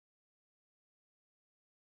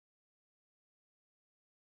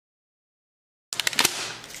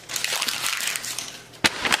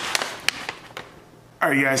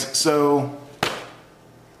Alright guys, so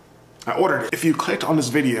I ordered it. If you clicked on this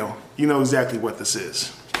video, you know exactly what this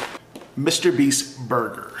is. Mr. Beast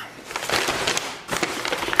Burger.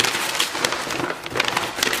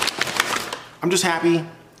 I'm just happy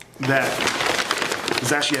that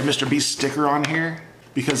there's actually a Mr. Beast sticker on here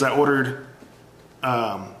because I ordered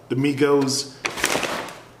the Migos,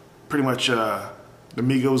 pretty much the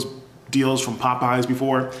Migos deals from Popeyes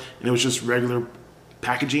before, and it was just regular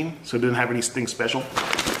packaging, so it didn't have anything special.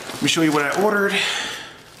 Let me show you what I ordered.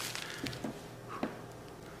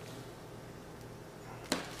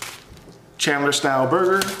 Chandler style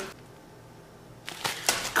burger,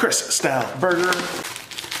 Chris style burger,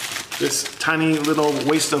 this tiny little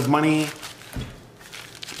waste of money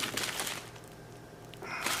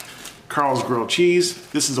Carl's grilled cheese.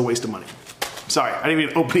 This is a waste of money. Sorry, I didn't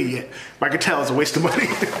even open it yet, but I can tell it's a waste of money.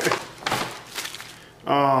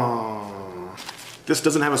 This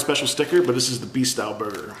doesn't have a special sticker, but this is the Beast style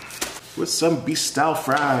burger with some Beast style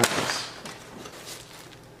fries.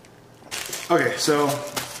 Okay, so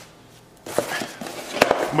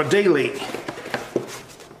I'm a day late.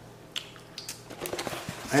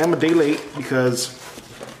 I am a day late because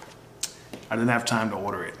I didn't have time to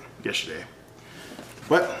order it yesterday.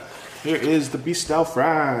 But here is the Beast style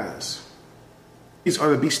fries. These are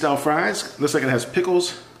the Beast style fries. Looks like it has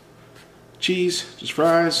pickles, cheese, just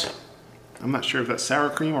fries. I'm not sure if that's sour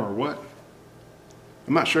cream or what.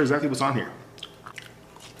 I'm not sure exactly what's on here.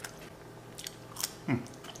 A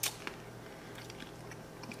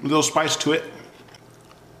little spice to it.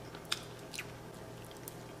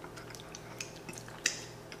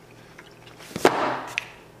 I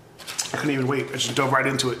couldn't even wait. I just dove right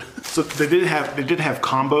into it. So they did have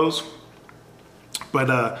combos, but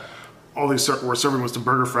all they were serving was the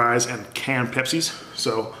burger fries and canned Pepsis.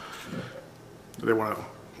 So they want a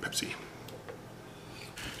Pepsi.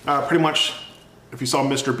 Pretty much, if you saw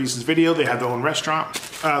Mr. Beast's video, they have their own restaurant.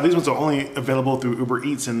 These ones are only available through Uber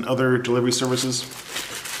Eats and other delivery services.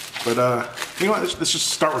 But you know what? Let's just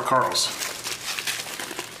start with Carl's.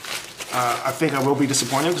 I think I will be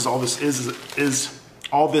disappointed because all this is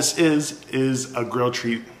a grilled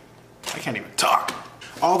cheese. I can't even talk.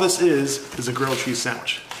 All this is a grilled cheese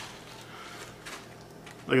sandwich.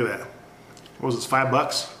 Look at that. What was this,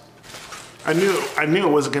 $5? I knew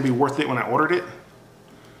it wasn't gonna be worth it when I ordered it.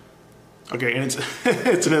 Okay, and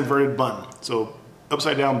it's an inverted bun. So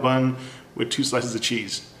upside down bun with 2 slices of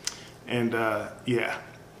cheese. And yeah,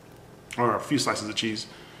 or a few slices of cheese.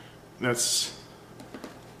 That's,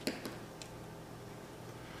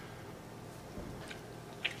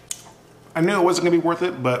 I knew it wasn't gonna be worth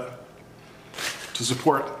it, but to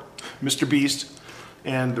support Mr. Beast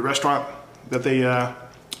and the restaurant that they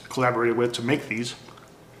collaborated with to make these.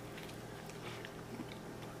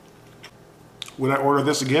 Would I order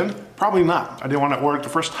this again? Probably not. I didn't want to order it the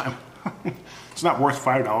first time. It's not worth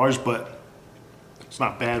 $5, but it's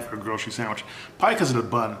not bad for a grocery sandwich. Probably because of the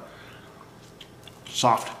bun.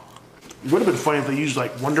 Soft. It would have been funny if they used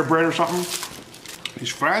like Wonder Bread or something. These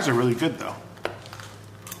fries are really good though.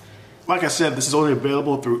 Like I said, this is only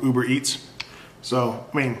available through Uber Eats. So,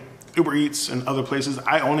 I mean, Uber Eats and other places.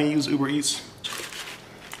 I only use Uber Eats.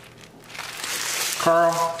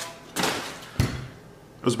 Carl,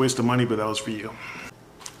 it was a waste of money, but that was for you.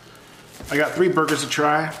 I got 3 burgers to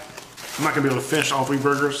try. I'm not gonna be able to finish all 3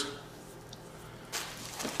 burgers.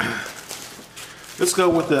 Let's go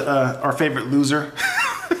with our favorite loser,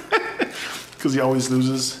 because he always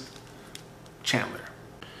loses, Chandler.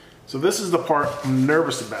 So this is the part I'm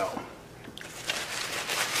nervous about.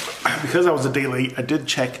 Because I was a day late, I did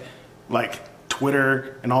check like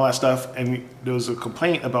Twitter and all that stuff, and there was a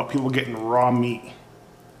complaint about people getting raw meat.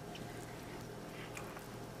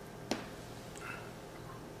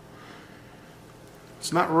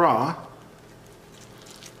 It's not raw.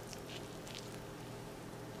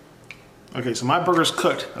 Okay, so my burger's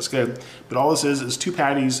cooked, that's good. But all this is 2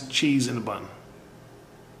 patties, cheese, and a bun.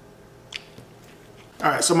 All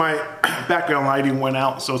right, so my background lighting went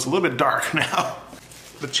out, so it's a little bit dark now.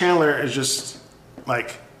 The Chandler is just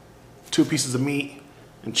like 2 pieces of meat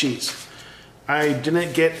and cheese. I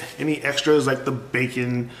didn't get any extras like the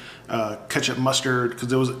bacon, ketchup, mustard, because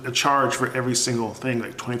there was a charge for every single thing,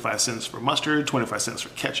 like 25 cents for mustard, 25 cents for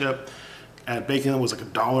ketchup. And bacon was like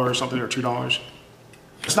 $1 or something, or $2.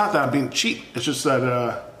 It's not that I'm being cheap, it's just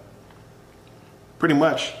that pretty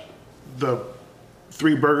much the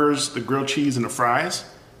 3 burgers, the grilled cheese, and the fries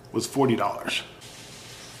was $40.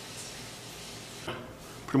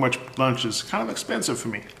 Pretty much lunch is kind of expensive for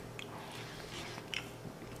me.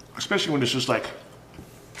 Especially when it's just like,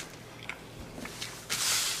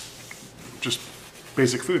 just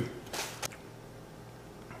basic food.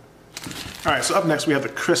 All right, so up next we have the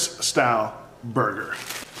Chris style burger.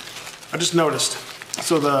 I just noticed,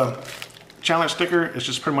 so the challenge sticker is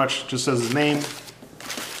just pretty much just says his name.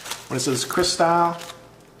 When it says Chris style,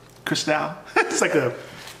 it's like a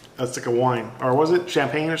wine, or was it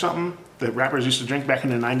champagne or something that rappers used to drink back in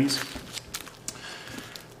the 90s?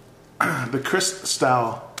 The Chris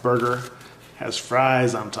style burger has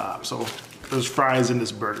fries on top, so there's fries in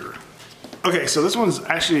this burger. Okay, so this one's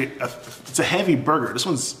actually it's a heavy burger. This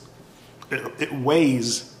one's it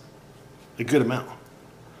weighs a good amount.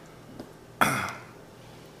 I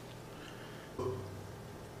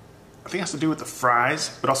think it has to do with the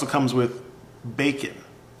fries, but also comes with bacon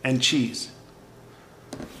and cheese.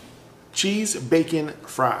 Cheese, bacon,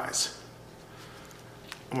 fries.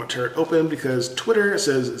 I'm gonna tear it open because Twitter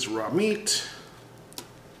says it's raw meat.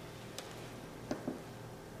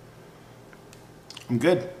 I'm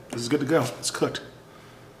good. This is good to go. It's cooked.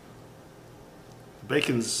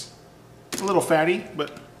 Bacon's a little fatty,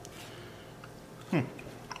 but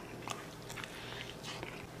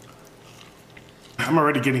I'm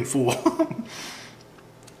already getting full.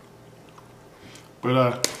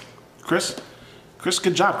 But Chris,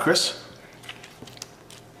 good job, Chris.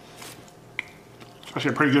 It's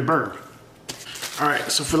actually a pretty good burger. All right,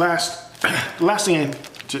 so for the last thing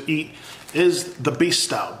to eat is the beast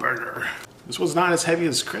style burger. This one's not as heavy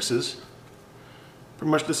as Chris's. Pretty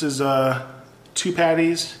much this is 2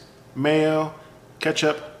 patties, mayo,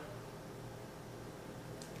 ketchup,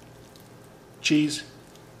 cheese,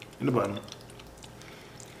 and the bun.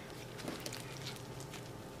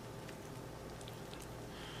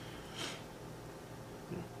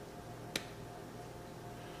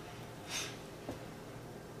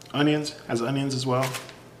 Onions, has onions as well.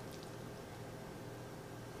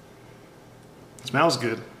 It smells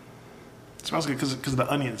good. It smells good because of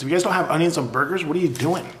the onions. If you guys don't have onions on burgers, what are you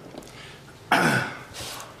doing? I'm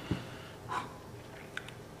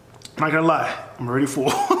not gonna lie, I'm already full.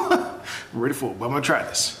 I'm already full, but I'm gonna try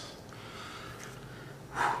this.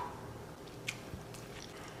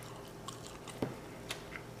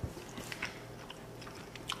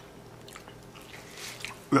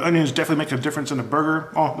 The onions definitely make a difference in the burger.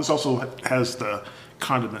 Oh, this also has the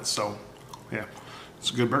condiments, so yeah, it's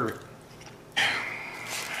a good burger.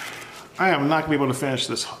 I am not gonna be able to finish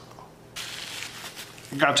this.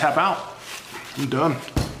 I gotta tap out. I'm done.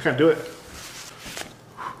 Can't do it.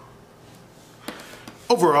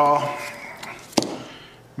 Overall,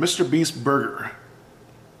 Mr. Beast burger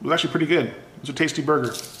was actually pretty good. It was a tasty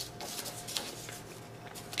burger.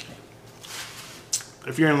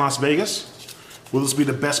 If you're in Las Vegas, will this be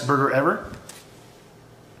the best burger ever?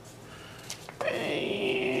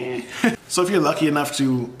 So if you're lucky enough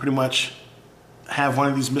to pretty much have one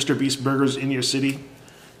of these Mr. Beast burgers in your city,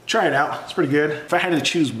 try it out. It's pretty good. If I had to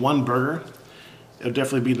choose one burger, it would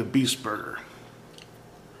definitely be the Beast burger.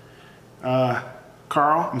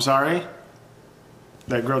 Carl, I'm sorry.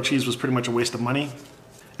 That grilled cheese was pretty much a waste of money.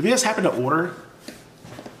 If you guys happen to order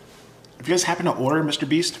Mr.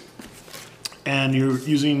 Beast and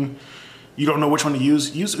you don't know which one to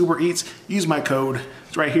use Uber Eats, use my code.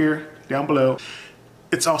 It's right here, down below.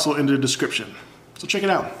 It's also in the description. So check it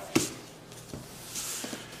out.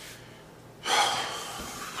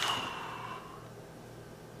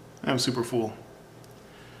 I am super full.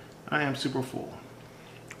 I am super full.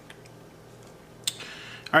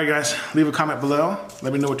 All right, guys, leave a comment below.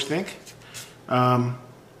 Let me know what you think.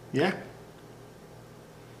 Yeah.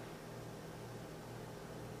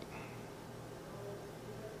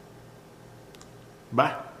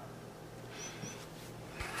 Bye.